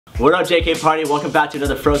What up, JK Party? Welcome back to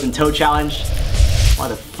another Frozen Toe Challenge. Why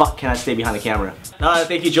the fuck can I stay behind the camera?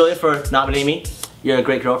 Thank you, Julia, for nominating me. You're a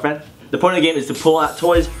great girlfriend. The point of the game is to pull out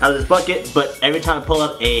toys out of this bucket, but every time I pull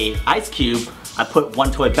out a ice cube, I put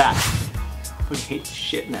one toy back. I fucking hate this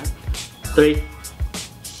shit, man. 3,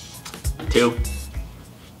 2,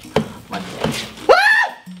 1.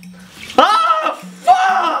 Ah! Oh,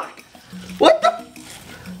 fuck! What the?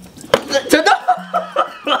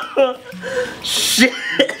 Shit!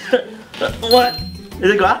 What?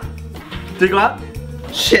 Did it go out? Did it go out?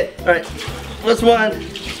 Shit! Alright. That's one.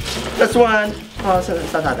 That's one. Oh, it's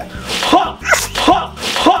not that. Ha! Ha!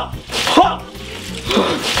 Ha! Ha!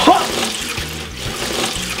 Ha!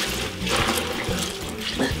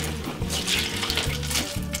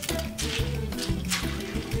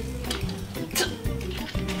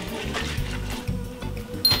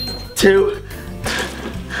 2.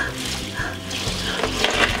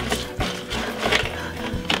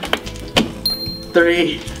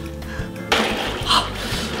 3.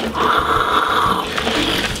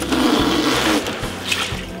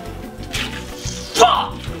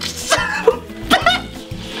 Fuck!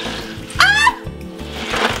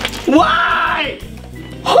 Why?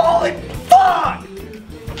 Holy fuck!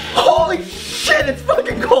 Holy shit, it's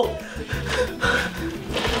fucking cold!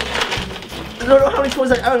 I don't know how many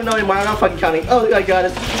toys I don't know anymore, I'm not fucking counting. Oh my god,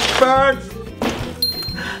 it burns!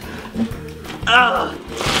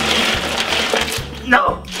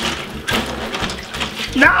 No!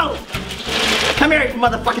 No! Come here, you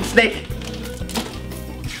motherfucking snake!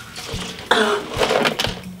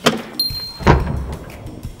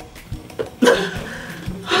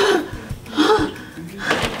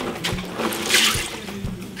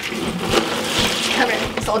 Come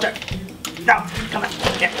here, soldier! No, come on,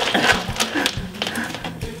 here.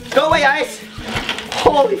 Go away, ice!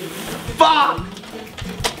 Holy fuck!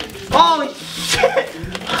 Holy shit!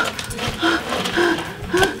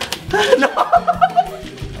 No!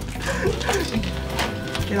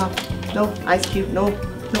 Get off. No, ice cube. No,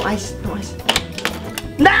 no ice. No ice.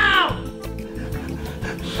 No!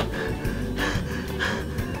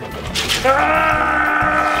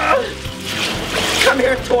 Come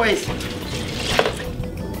here, toys.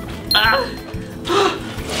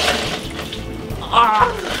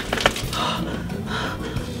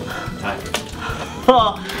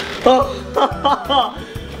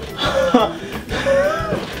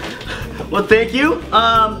 Well, thank you.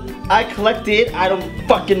 I collected, I don't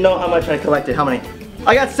fucking know how much I collected. How many?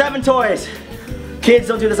 I got 7 toys. Kids,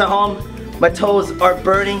 don't do this at home. My toes are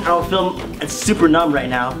burning. I don't feel, it's super numb right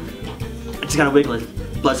now. I just gotta wiggle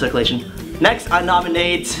it. Blood circulation. Next, I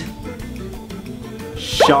nominate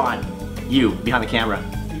Sean. You, behind the camera.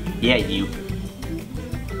 Yeah, you.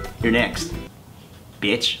 You're next,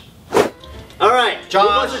 bitch. Alright, Josh. Who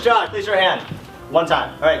wants to Josh? Please your hand. One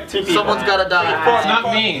time. Alright, 2 people. Someone's gotta die. It's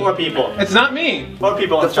not me. 4 people. It's not me. 4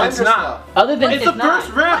 people. It's not. Other than it's the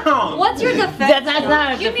first round. What's your defense? That's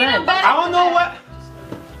not a Give me defense. a better. I don't know what.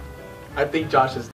 I think Josh is